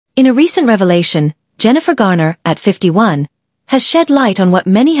In a recent revelation, Jennifer Garner, at 51, has shed light on what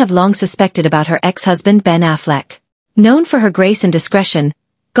many have long suspected about her ex-husband Ben Affleck. Known for her grace and discretion,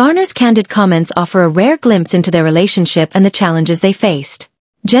 Garner's candid comments offer a rare glimpse into their relationship and the challenges they faced.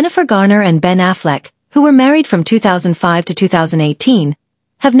 Jennifer Garner and Ben Affleck, who were married from 2005 to 2018,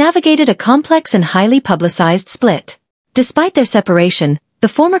 have navigated a complex and highly publicized split. Despite their separation, the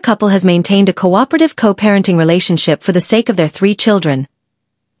former couple has maintained a cooperative co-parenting relationship for the sake of their 3 children,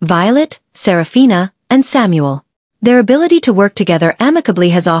 Violet, Serafina, and Samuel. Their ability to work together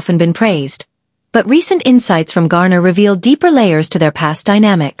amicably has often been praised, but recent insights from Garner reveal deeper layers to their past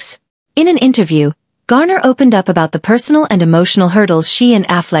dynamics. In an interview, Garner opened up about the personal and emotional hurdles she and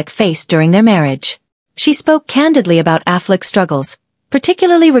Affleck faced during their marriage. She spoke candidly about Affleck's struggles,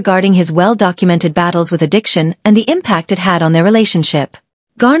 particularly regarding his well-documented battles with addiction and the impact it had on their relationship.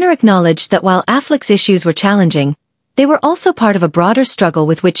 Garner acknowledged that while Affleck's issues were challenging, they were also part of a broader struggle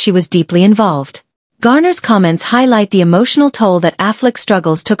with which she was deeply involved. Garner's comments highlight the emotional toll that Affleck's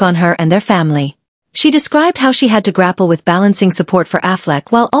struggles took on her and their family. She described how she had to grapple with balancing support for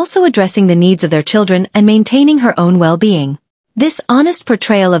Affleck while also addressing the needs of their children and maintaining her own well-being. This honest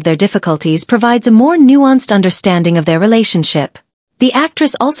portrayal of their difficulties provides a more nuanced understanding of their relationship. The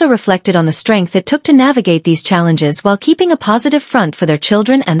actress also reflected on the strength it took to navigate these challenges while keeping a positive front for their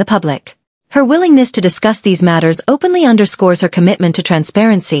children and the public. Her willingness to discuss these matters openly underscores her commitment to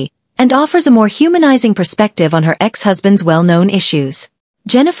transparency and offers a more humanizing perspective on her ex-husband's well-known issues.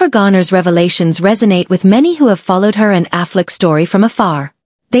 Jennifer Garner's revelations resonate with many who have followed her and Affleck's story from afar.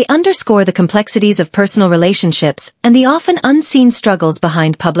 They underscore the complexities of personal relationships and the often unseen struggles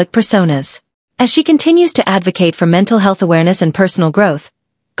behind public personas. As she continues to advocate for mental health awareness and personal growth,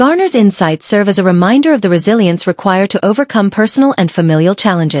 Garner's insights serve as a reminder of the resilience required to overcome personal and familial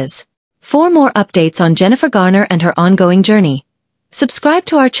challenges. For more updates on Jennifer Garner and her ongoing journey, subscribe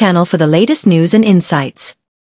to our channel for the latest news and insights.